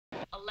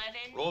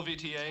11. Roll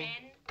VTA.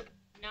 10,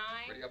 9.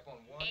 Ready up on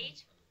 1.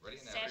 8. Ready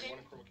now. 7. One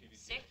chroma key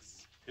VTA.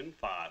 6. In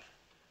 5,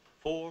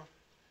 4,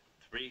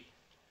 3,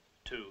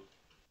 2.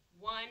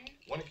 1.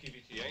 One key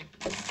VTA.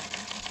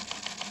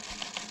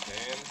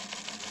 And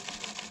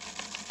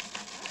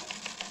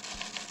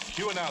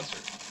cue announcer.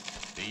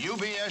 The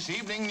UBS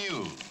Evening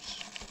News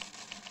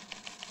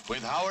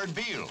with Howard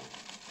Beale.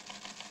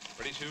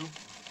 Ready, 2.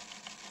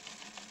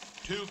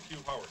 2, cue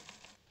Howard.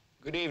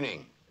 Good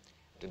evening.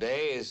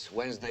 Today is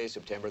Wednesday,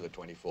 September the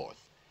 24th,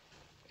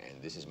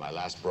 and this is my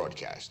last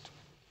broadcast.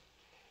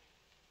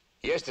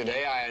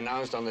 Yesterday, I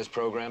announced on this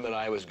program that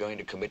I was going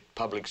to commit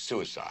public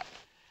suicide.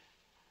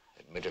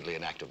 Admittedly,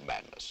 an act of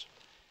madness.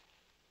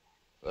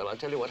 Well, I'll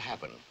tell you what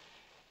happened.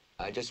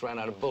 I just ran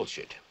out of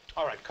bullshit.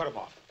 All right, cut him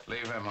off.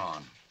 Leave him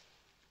on.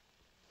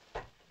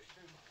 Am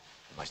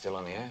I still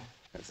on the air?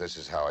 If this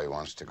is how he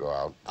wants to go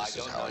out, this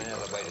is how he I don't know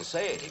goes another way to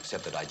say it,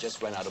 except that I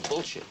just ran out of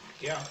bullshit.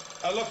 Yeah.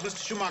 Look,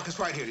 Mr. Schumacher's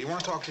right here. Do you want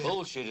to talk to him?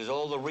 Bullshit is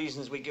all the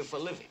reasons we give for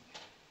living.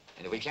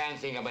 And if we can't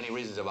think of any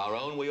reasons of our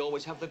own, we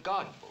always have the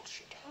God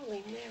bullshit.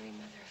 Holy Mary,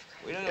 Mother of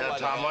Christ. We don't know why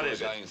the hell we're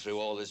going through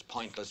all this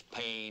pointless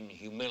pain,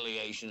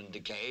 humiliation, and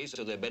decay,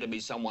 so there better be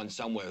someone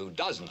somewhere who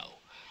does know.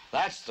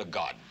 That's the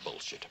God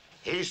bullshit.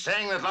 He's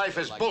saying that life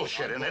is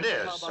bullshit, and it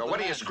is. So what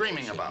are you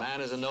screaming about?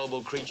 Man is a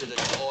noble creature that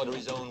can order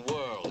his own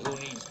world. Who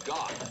needs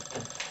God?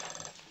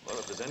 Well,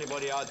 if there's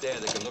anybody out there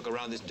that can look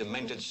around this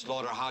demented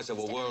slaughterhouse of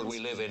a world we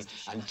live in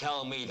and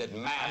tell me that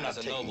man is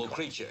a noble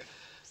creature,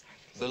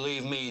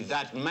 believe me,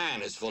 that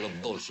man is full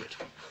of bullshit.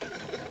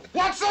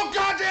 What's so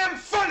goddamn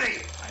funny?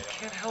 I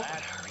can't help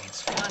it, Harry.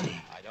 It's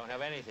funny. I don't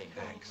have anything,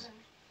 thanks.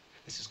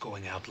 This is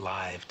going out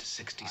live to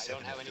 67 I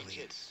don't have any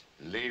affiliates.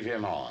 kids. Leave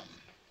him on.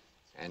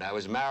 And I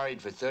was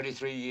married for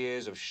 33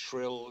 years of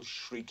shrill,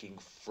 shrieking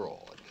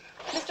fraud.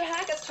 Mr.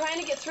 Hackett's trying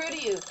to get through to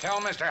you.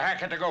 Tell Mr.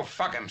 Hackett to go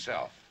fuck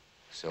himself.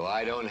 So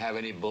I don't have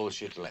any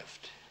bullshit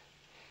left.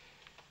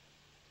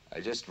 I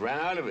just ran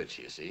out of it,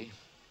 you see.